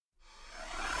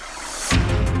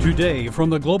Today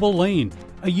from the Global Lane,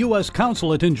 a U.S.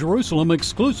 consulate in Jerusalem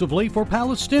exclusively for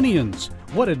Palestinians.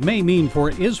 What it may mean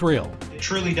for Israel. It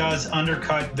truly does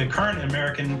undercut the current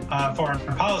American foreign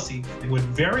policy. It would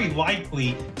very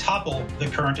likely topple the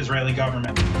current Israeli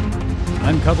government.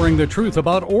 Uncovering the truth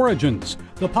about origins,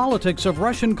 the politics of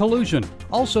Russian collusion,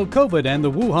 also COVID and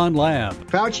the Wuhan lab.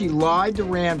 Fauci lied to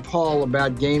Rand Paul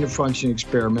about gain-of-function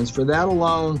experiments. For that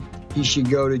alone, he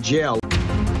should go to jail.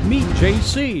 Meet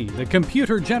JC, the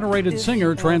computer-generated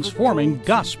singer transforming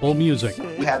gospel music.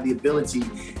 We have the ability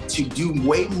to do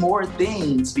way more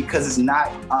things because it's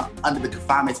not under the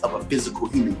confinements of a physical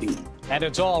human being. And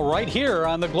it's all right here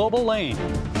on the Global Lane.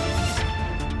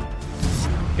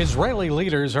 Israeli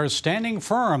leaders are standing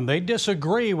firm. They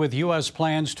disagree with U.S.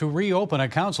 plans to reopen a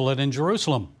consulate in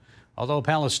Jerusalem. Although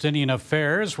Palestinian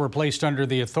affairs were placed under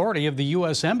the authority of the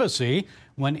U.S. Embassy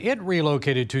when it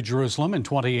relocated to Jerusalem in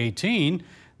 2018,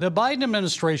 the Biden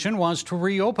administration wants to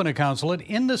reopen a consulate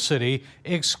in the city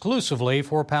exclusively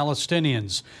for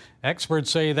Palestinians.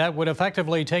 Experts say that would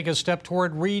effectively take a step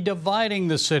toward redividing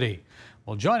the city.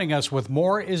 Well, joining us with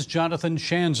more is Jonathan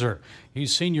Schanzer.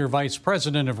 He's Senior Vice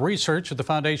President of Research at the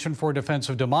Foundation for Defense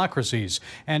of Democracies.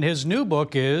 And his new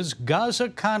book is Gaza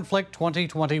Conflict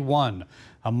 2021,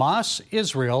 Hamas,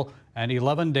 Israel, and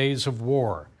 11 Days of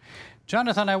War.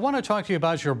 Jonathan, I want to talk to you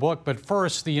about your book, but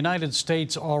first, the United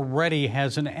States already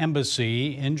has an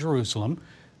embassy in Jerusalem.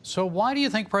 So why do you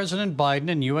think President Biden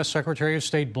and U.S. Secretary of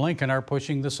State Blinken are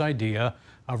pushing this idea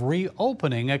of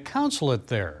reopening a consulate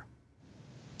there?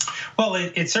 Well,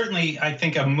 it's certainly, I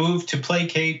think, a move to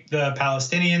placate the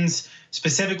Palestinians,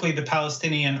 specifically the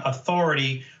Palestinian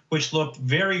Authority, which looked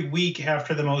very weak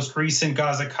after the most recent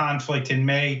Gaza conflict in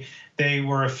May. They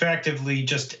were effectively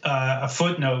just a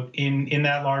footnote in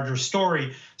that larger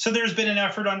story. So there's been an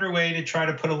effort underway to try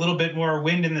to put a little bit more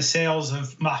wind in the sails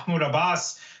of Mahmoud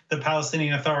Abbas, the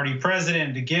Palestinian Authority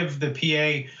president, to give the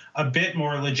PA a bit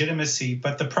more legitimacy.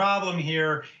 But the problem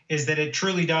here is that it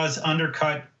truly does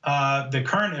undercut the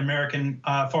current American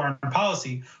foreign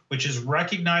policy, which is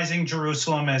recognizing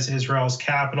Jerusalem as Israel's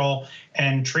capital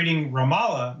and treating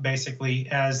Ramallah basically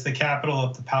as the capital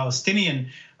of the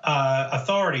Palestinian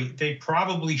Authority. They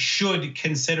probably should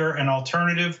consider an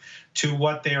alternative to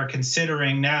what they are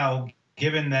considering now,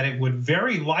 given that it would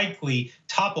very likely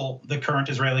topple the current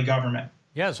Israeli government.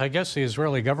 Yes, I guess the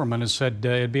Israeli government has said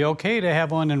it'd be okay to have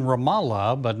one in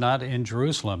Ramallah, but not in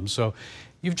Jerusalem. So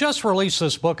you've just released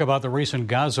this book about the recent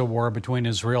Gaza war between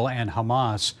Israel and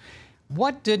Hamas.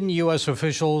 What didn't U.S.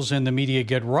 officials and the media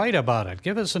get right about it?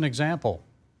 Give us an example.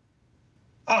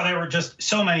 Oh, there were just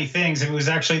so many things. It was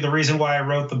actually the reason why I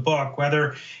wrote the book,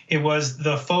 whether it was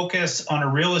the focus on a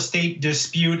real estate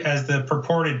dispute as the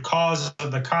purported cause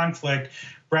of the conflict,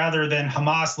 rather than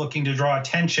Hamas looking to draw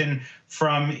attention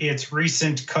from its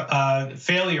recent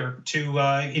failure to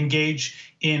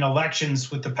engage in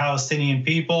elections with the Palestinian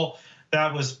people.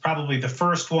 That was probably the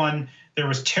first one. There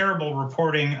was terrible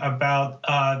reporting about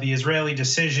the Israeli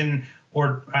decision,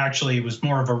 or actually it was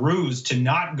more of a ruse, to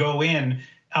not go in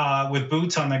with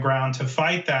boots on the ground to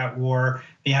fight that war.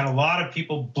 You had a lot of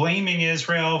people blaming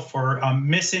Israel for a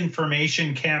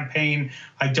misinformation campaign.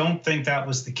 I don't think that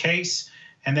was the case.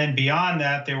 And then beyond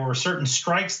that, there were certain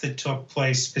strikes that took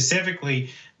place,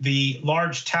 specifically the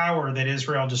large tower that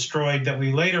Israel destroyed that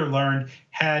we later learned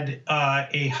had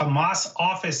a Hamas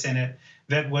office in it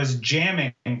that was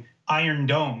jamming Iron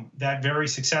Dome, that very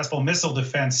successful missile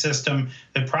defense system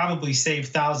that probably saved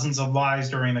thousands of lives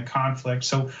during the conflict.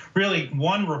 So really,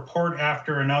 one report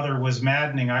after another was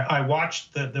maddening. I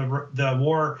watched the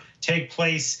war take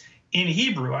place in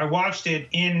Hebrew. I watched it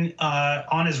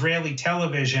on Israeli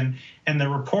television, and the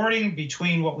reporting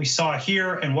between what we saw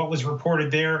here and what was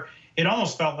reported there, it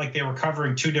almost felt like they were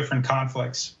covering two different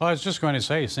conflicts. Well, I was just going to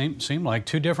say, it seemed like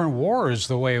two different wars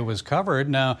the way it was covered.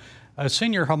 Now, a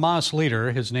senior Hamas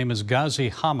leader, his name is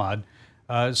Ghazi Hamad,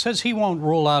 says he won't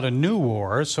rule out a new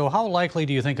war. So how likely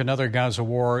do you think another Gaza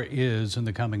war is in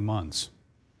the coming months?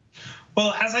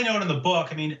 Well, as I note in the book,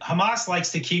 I mean, Hamas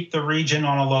likes to keep the region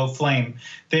on a low flame.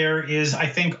 There is, I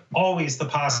think, always the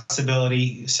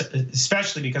possibility,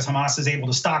 especially because Hamas is able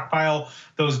to stockpile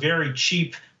those very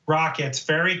cheap rockets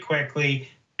very quickly.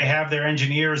 They have their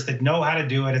engineers that know how to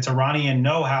do it. It's Iranian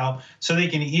know-how, so they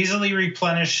can easily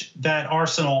replenish that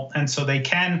arsenal, and so they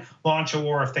can launch a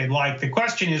war if they'd like. The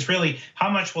question is really, how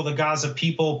much will the Gaza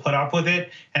people put up with it,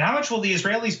 and how much will the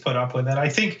Israelis put up with it? I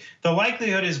think the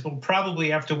likelihood is we'll probably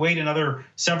have to wait another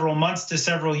several months to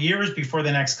several years before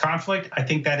the next conflict. I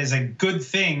think that is a good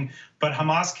thing, but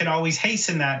Hamas can always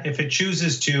hasten that if it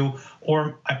chooses to,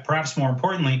 or perhaps more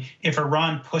importantly, if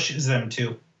Iran pushes them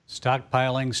to.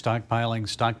 Stockpiling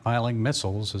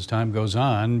missiles as time goes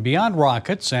on. Beyond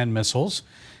rockets and missiles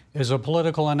is a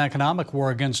political and economic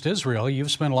war against Israel.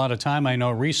 You've spent a lot of time, I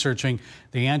know, researching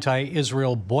the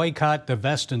anti-Israel boycott,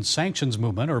 divest, and sanctions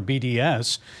movement, or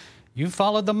BDS. You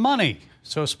followed the money.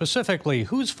 So specifically,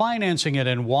 who's financing it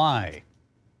and why?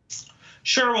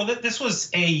 Sure. Well, this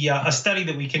was a study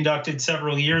that we conducted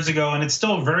several years ago, and it's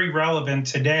still very relevant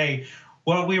today.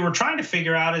 What we were trying to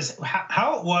figure out is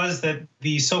how it was that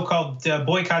the so-called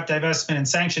boycott, divestment, and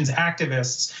sanctions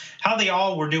activists, how they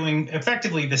all were doing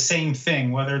effectively the same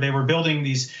thing, whether they were building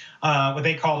these what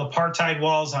they call apartheid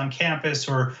walls on campus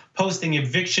or posting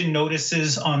eviction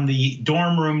notices on the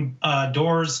dorm room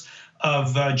doors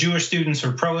of Jewish students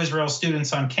or pro-Israel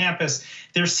students on campus.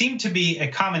 There seemed to be a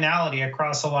commonality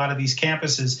across a lot of these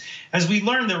campuses. As we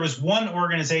learned, there was one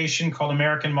organization called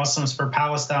American Muslims for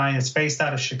Palestine. It's based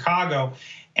out of Chicago.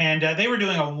 And they were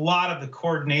doing a lot of the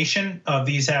coordination of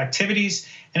these activities.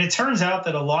 And it turns out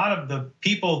that a lot of the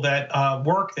people that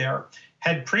work there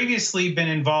had previously been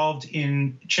involved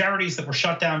in charities that were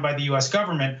shut down by the U.S.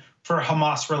 government for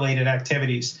Hamas-related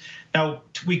activities. Now,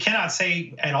 we cannot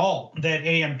say at all that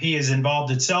AMP is involved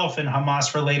itself in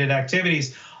Hamas-related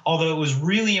activities, although it was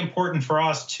really important for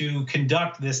us to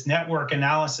conduct this network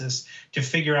analysis to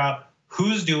figure out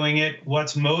who's doing it,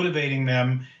 what's motivating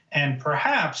them, and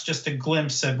perhaps just a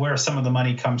glimpse at where some of the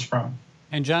money comes from.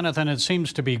 And Jonathan, it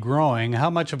seems to be growing. How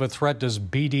much of a threat does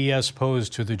BDS pose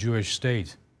to the Jewish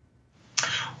state?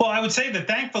 Well, I would say that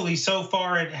thankfully so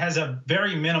far it has a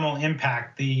very minimal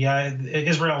impact.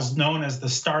 Israel's known as the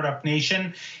startup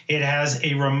nation. It has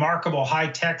a remarkable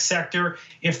high-tech sector.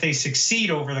 If they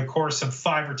succeed over the course of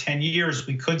 5 or 10 years,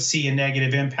 we could see a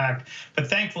negative impact. But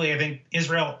thankfully, I think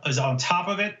Israel is on top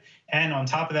of it. And on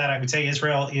top of that, I would say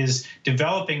Israel is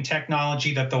developing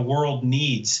technology that the world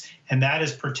needs, and that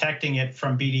is protecting it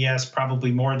from BDS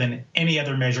probably more than any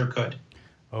other measure could.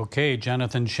 Okay,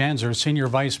 Jonathan Schanzer, Senior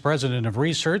Vice President of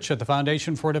Research at the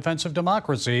Foundation for Defense of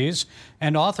Democracies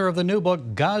and author of the new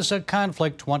book, Gaza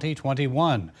Conflict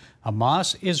 2021,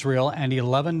 Hamas, Israel, and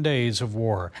 11 Days of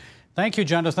War. Thank you,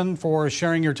 Jonathan, for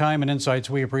sharing your time and insights.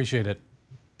 We appreciate it.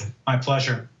 My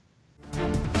pleasure.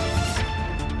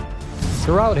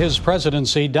 Throughout his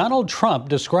presidency, Donald Trump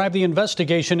described the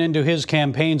investigation into his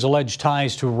campaign's alleged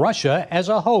ties to Russia as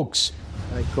a hoax.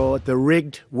 I call it the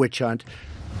rigged witch hunt.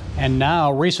 And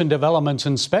now, recent developments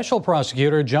in Special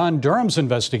Prosecutor John Durham's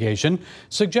investigation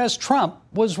suggest Trump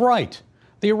was right.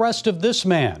 The arrest of this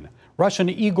man, Russian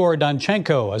Igor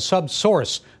Danchenko, a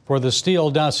sub-source for the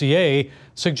Steele dossier,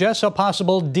 suggests a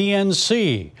possible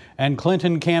DNC and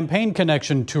Clinton campaign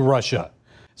connection to Russia.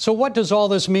 So what does all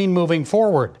this mean moving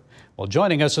forward? Well,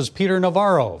 joining us is Peter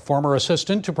Navarro, former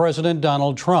assistant to President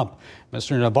Donald Trump.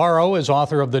 Mr. Navarro is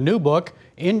author of the new book,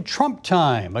 In Trump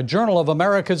Time, a journal of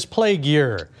America's plague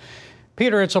year.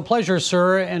 Peter, it's a pleasure,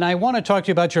 sir, and I want to talk to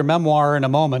you about your memoir in a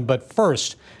moment. But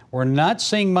first, we're not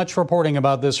seeing much reporting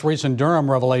about this recent Durham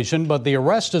revelation, but the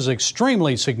arrest is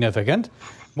extremely significant.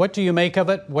 What do you make of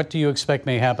it? What do you expect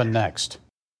may happen next?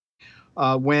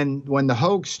 When the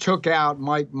hoax took out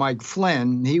Mike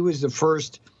Flynn, he was the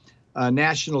first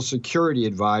national security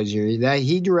advisor. That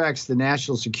he directs the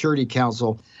National Security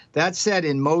Council. That set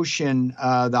in motion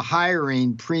the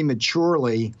hiring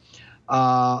prematurely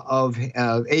of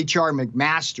H.R.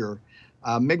 McMaster.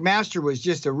 McMaster was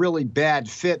just a really bad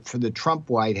fit for the Trump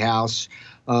White House.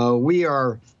 We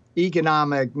are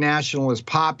economic nationalist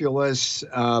populists.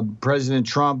 President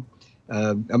Trump,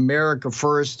 America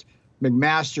first.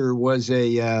 McMaster was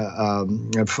a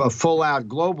full-out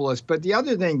globalist. But the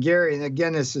other thing, Gary, and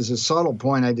again, this is a subtle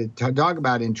point I did talk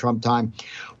about in Trump time,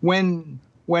 when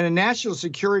a national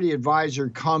security advisor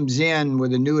comes in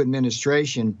with a new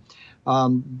administration,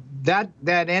 that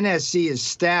NSC is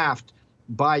staffed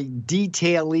by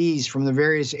detailees from the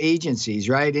various agencies,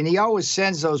 right? And he always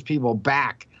sends those people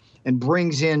back and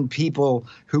brings in people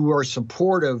who are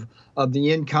supportive of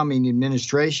the incoming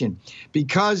administration.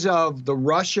 Because of the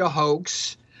Russia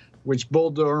hoax, which Bull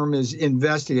Durham is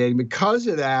investigating, because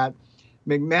of that,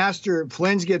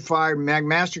 Flynn's get fired,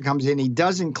 McMaster comes in, he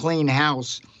doesn't clean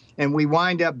house, and we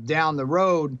wind up down the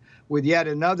road with yet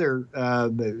another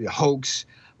hoax,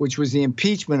 which was the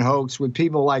impeachment hoax with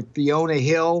people like Fiona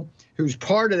Hill, who's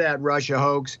part of that Russia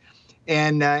hoax,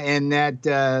 and that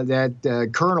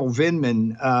Colonel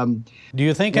Vindman. Do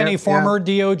you think any former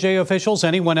DOJ officials,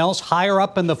 anyone else higher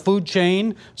up in the food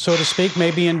chain, so to speak,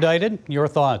 may be indicted? Your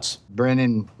thoughts?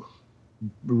 Brennan,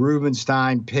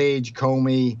 Rubenstein, Page,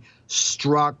 Comey,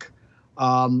 Strzok,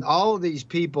 all of these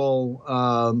people,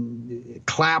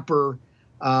 Clapper,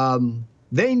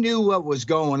 they knew what was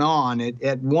going on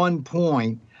at one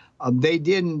point. They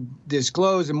didn't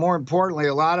disclose, and more importantly,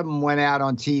 a lot of them went out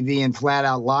on TV and flat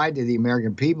out lied to the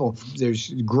American people.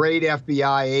 There's great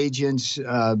FBI agents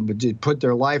that put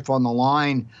their life on the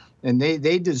line, and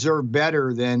they deserve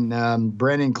better than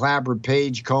Brennan, Clapper,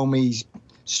 Page, Comey,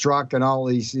 Strzok, and all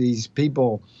these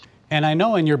people. And I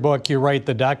know in your book you write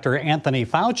that Dr. Anthony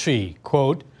Fauci,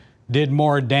 quote, did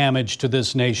more damage to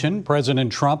this nation,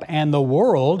 President Trump, and the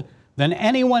world than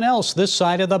anyone else this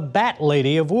side of the Bat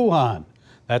Lady of Wuhan.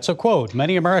 That's a quote.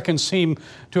 Many Americans seem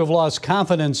to have lost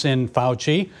confidence in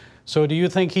Fauci. So do you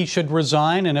think he should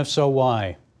resign? And if so,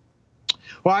 why?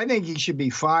 Well, I think he should be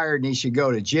fired and he should go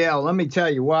to jail. Let me tell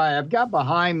you why. I've got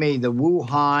behind me the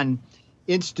Wuhan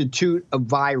Institute of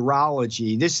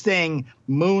Virology. This thing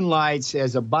moonlights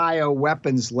as a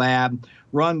bioweapons lab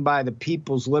run by the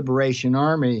People's Liberation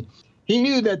Army. He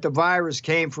knew that the virus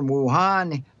came from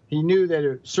Wuhan. He knew that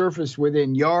it surfaced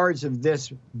within yards of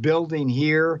this building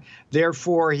here.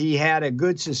 Therefore, he had a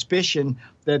good suspicion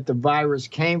that the virus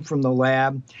came from the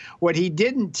lab. What he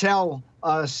didn't tell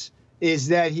us is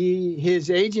that his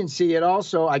agency had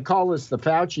also, I call this the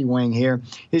Fauci wing here,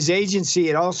 his agency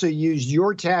had also used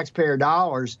your taxpayer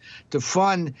dollars to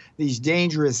fund these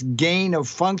dangerous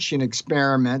gain-of-function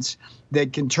experiments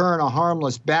that can turn a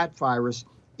harmless bat virus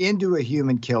into a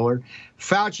human killer.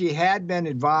 Fauci had been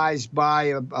advised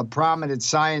by a prominent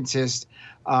scientist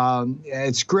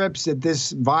at Scripps that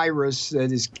this virus that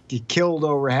has killed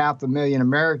over 500,000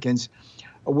 Americans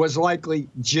was likely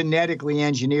genetically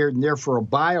engineered and therefore a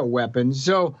bioweapon.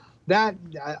 So that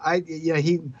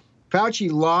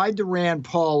Fauci lied to Rand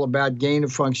Paul about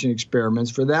gain-of-function experiments.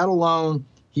 For that alone,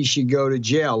 he should go to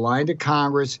jail. Lying to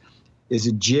Congress is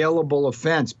a jailable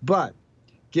offense. But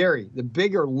Gary, the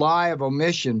bigger lie of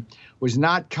omission was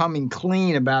not coming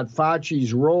clean about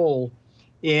Fauci's role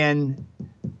in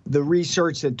the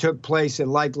research that took place that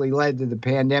likely led to the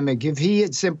pandemic. If he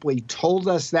had simply told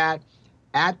us that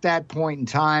at that point in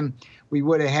time, we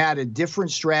would have had a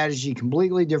different strategy,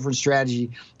 completely different strategy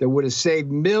that would have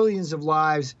saved millions of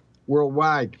lives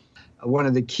worldwide. One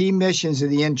of the key missions of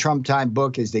the In Trump Time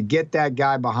book is to get that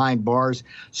guy behind bars,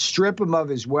 strip him of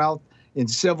his wealth in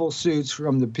civil suits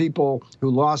from the people who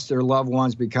lost their loved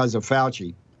ones because of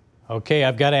Fauci. Okay,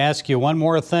 I've got to ask you one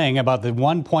more thing about the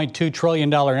 $1.2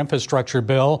 trillion infrastructure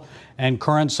bill and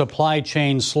current supply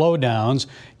chain slowdowns.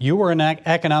 You were an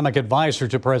economic advisor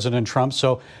to President Trump,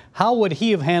 so how would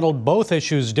he have handled both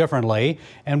issues differently?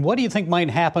 And what do you think might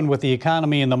happen with the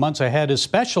economy in the months ahead,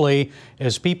 especially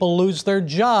as people lose their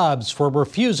jobs for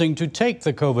refusing to take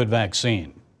the COVID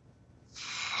vaccine?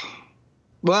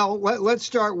 Well, let's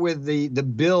start with the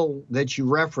bill that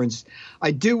you referenced.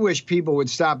 I do wish people would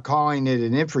stop calling it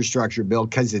an infrastructure bill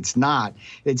because it's not.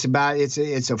 It's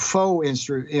a faux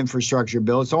infrastructure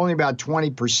bill. It's only about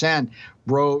 20%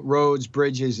 roads,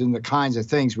 bridges, and the kinds of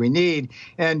things we need.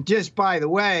 And just by the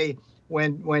way,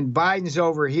 when Biden's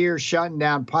over here shutting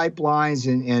down pipelines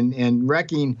and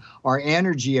wrecking our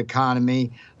energy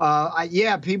economy,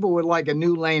 people would like a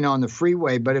new lane on the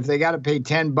freeway. But if they got to pay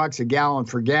 $10 a gallon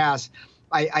for gas,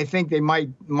 I think they might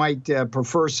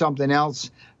prefer something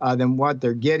else than what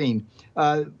they're getting.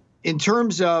 In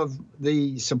terms of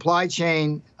the supply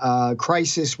chain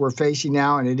crisis we're facing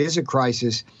now, and it is a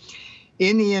crisis,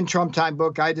 in the In Trump Time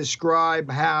book, I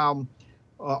describe how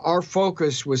our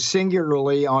focus was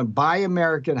singularly on buy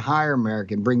American, hire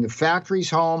American. Bring the factories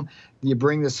home, you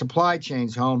bring the supply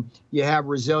chains home, you have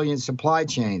resilient supply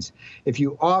chains. If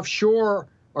you offshore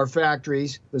our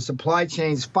factories, the supply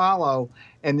chains follow,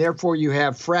 and therefore you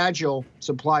have fragile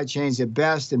supply chains at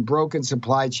best and broken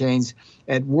supply chains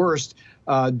at worst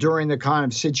during the kind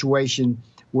of situation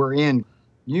we're in.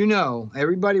 You know,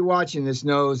 everybody watching this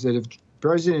knows that if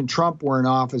President Trump were in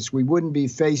office, we wouldn't be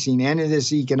facing any of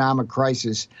this economic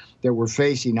crisis that we're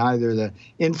facing, either the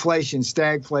inflation,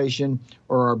 stagflation,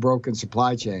 or our broken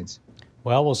supply chains.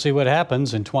 Well, we'll see what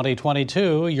happens in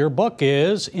 2022. Your book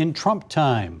is In Trump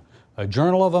Time, a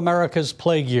Journal of America's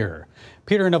Plague Year.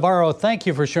 Peter Navarro, thank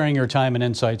you for sharing your time and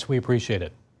insights. We appreciate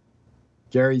it.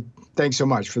 Gary, thanks so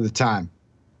much for the time.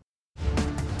 The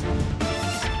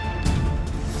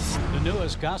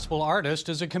newest gospel artist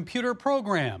is a computer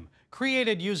program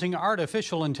created using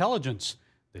artificial intelligence.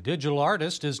 The digital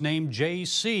artist is named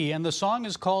JC, and the song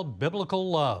is called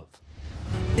Biblical Love.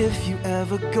 If you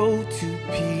ever go to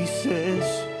pieces,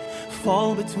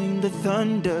 fall between the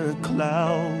thunder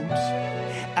clouds,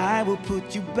 I will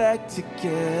put you back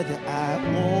together. I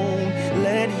won't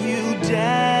let you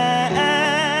down.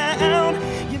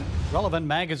 Relevant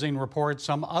magazine reports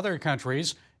some other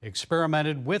countries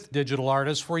experimented with digital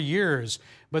artists for years,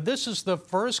 but this is the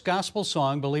first gospel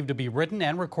song believed to be written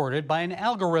and recorded by an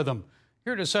algorithm.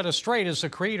 Here to set us straight is the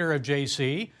creator of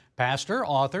JC, pastor,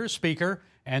 author, speaker,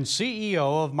 and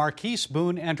CEO of Marquise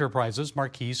Boone Enterprises,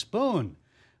 Marquise Boone.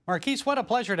 Marquise, what a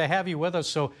pleasure to have you with us.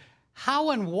 So how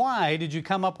and why did you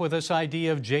come up with this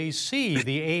idea of JC,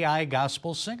 the AI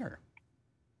gospel singer?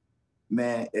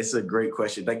 Man, it's a great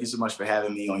question. Thank you so much for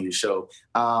having me on your show.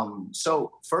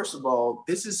 So first of all,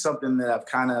 this is something that I've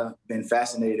kind of been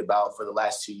fascinated about for the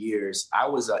last 2 years. I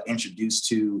was introduced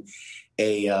to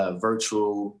a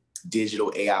virtual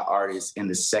digital AI artist in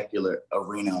the secular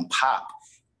arena and pop.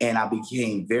 And I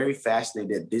became very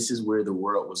fascinated that this is where the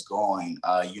world was going.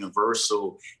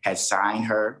 Universal had signed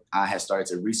her. I had started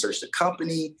to research the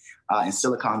company in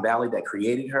Silicon Valley that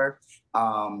created her.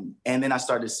 And then I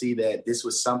started to see that this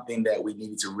was something that we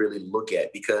needed to really look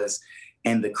at, because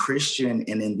in the Christian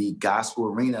and in the gospel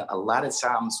arena, a lot of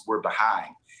times we're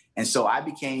behind. And so I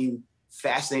became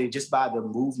fascinated just by the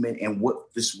movement and what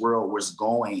this world was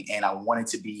going. And I wanted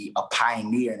to be a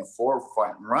pioneer and a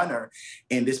forefront runner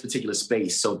in this particular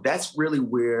space. So that's really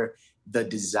where the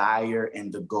desire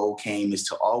and the goal came, is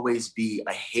to always be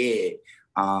ahead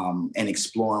and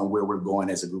exploring where we're going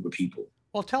as a group of people.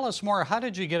 Well, tell us more. How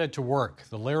did you get it to work?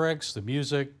 The lyrics, the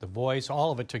music, the voice,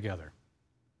 all of it together.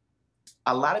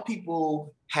 A lot of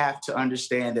people have to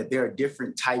understand that there are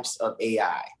different types of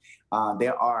AI.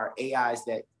 There are AIs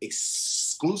that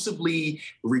exclusively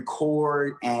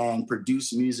record and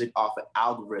produce music off an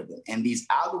algorithm. And these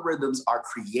algorithms are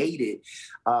created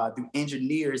through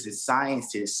engineers and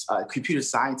scientists, computer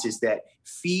scientists, that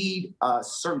feed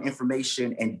certain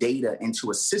information and data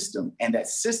into a system. And that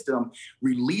system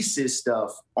releases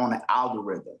stuff on an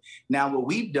algorithm. Now, what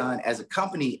we've done as a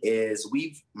company is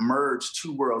we've merged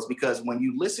two worlds, because when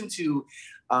you listen to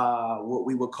what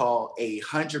we would call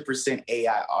 100%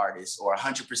 AI artist or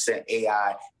 100%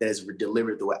 AI that is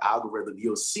delivered through an algorithm,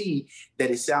 you'll see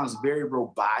that it sounds very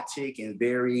robotic and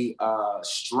very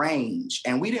strange.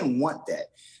 And we didn't want that.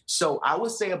 So I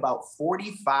would say about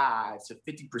 45 to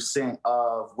 50%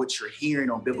 of what you're hearing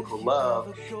on Biblical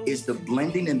Love is the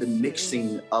blending and the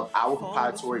mixing of our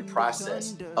proprietary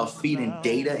process of feeding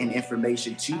data and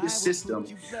information to the system,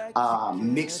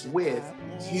 mixed with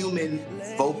human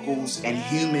vocals and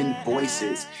human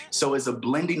voices. So it's a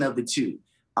blending of the two.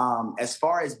 As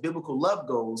far as Biblical Love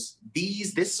goes,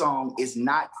 this song is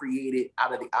not created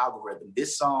out of the algorithm.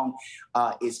 This song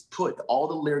all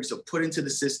the lyrics are put into the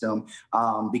system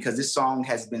because this song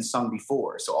has been sung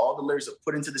before. So all the lyrics are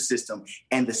put into the system,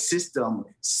 and the system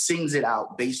sings it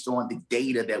out based on the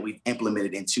data that we've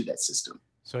implemented into that system.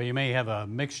 So you may have a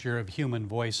mixture of human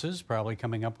voices, probably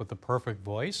coming up with the perfect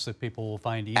voice that people will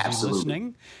find easy Absolutely.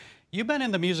 Listening. You've been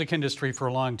in the music industry for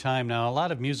a long time now. A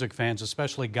lot of music fans,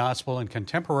 especially gospel and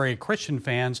contemporary Christian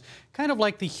fans, kind of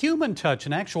like the human touch,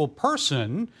 an actual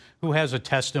person who has a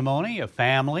testimony, a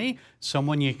family,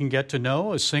 someone you can get to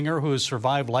know, a singer who has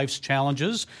survived life's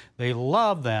challenges. They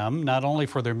love them, not only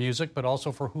for their music, but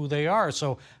also for who they are.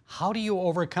 So how do you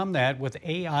overcome that with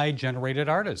AI-generated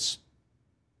artists?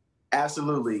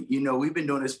 Absolutely. We've been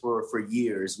doing this for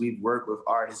years. We've worked with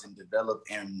artists and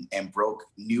developed and broke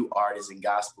new artists in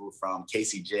gospel, from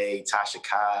Casey J, Tasha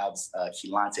Cobbs,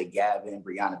 Keelante Gavin,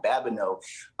 Brianna Babineau.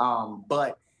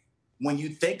 But when you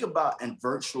think about a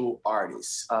virtual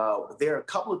artist, there are a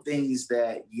couple of things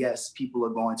that, yes, people are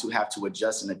going to have to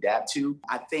adjust and adapt to.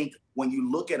 I think when you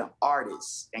look at an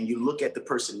artist and you look at the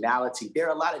personality, there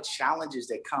are a lot of challenges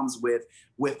that comes with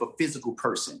a physical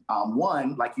person.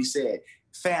 One, like you said,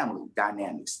 family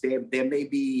dynamics. There may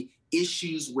be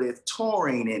issues with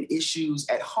touring and issues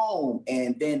at home,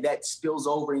 and then that spills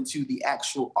over into the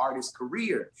actual artist's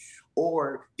career,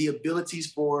 or the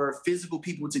abilities for physical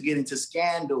people to get into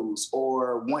scandals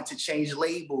or want to change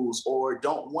labels or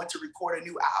don't want to record a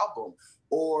new album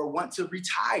or want to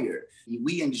retire.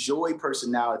 We enjoy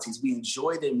personalities, we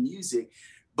enjoy their music,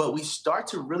 but we start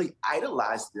to really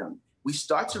idolize them. We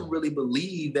start to really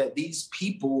believe that these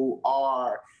people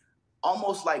are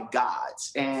almost like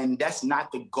gods. And that's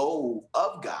not the goal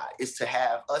of God, is to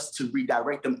have us to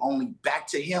redirect them only back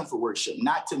to him for worship,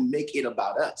 not to make it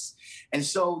about us. And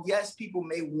so, yes, people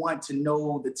may want to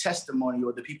know the testimony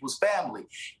or the people's family.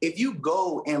 If you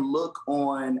go and look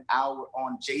on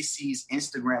JC's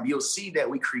Instagram, you'll see that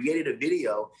we created a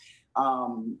video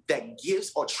that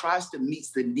gives or tries to meet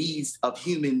the needs of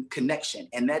human connection.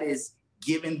 And that is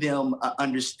giving them an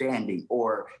understanding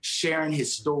or sharing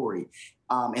his story.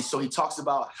 And so he talks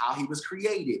about how he was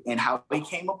created and how he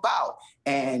came about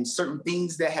and certain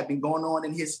things that have been going on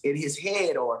in his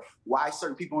head, or why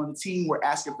certain people on the team were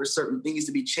asking for certain things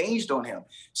to be changed on him.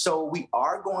 So we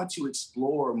are going to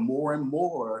explore more and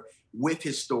more with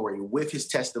his story, with his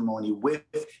testimony, with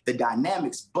the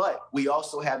dynamics, but we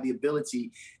also have the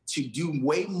ability to do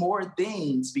way more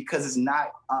things because it's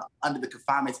not under the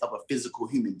confinements of a physical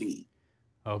human being.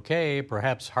 Okay,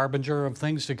 perhaps harbinger of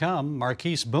things to come,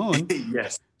 Marquise Boone.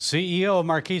 Yes. CEO of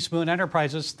Marquise Boone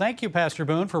Enterprises. Thank you, Pastor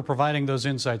Boone, for providing those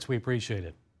insights. We appreciate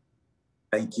it.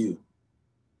 Thank you.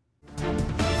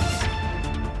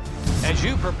 As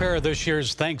you prepare this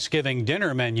year's Thanksgiving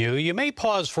dinner menu, you may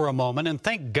pause for a moment and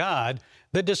thank God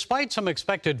that despite some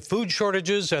expected food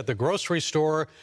shortages at the grocery store,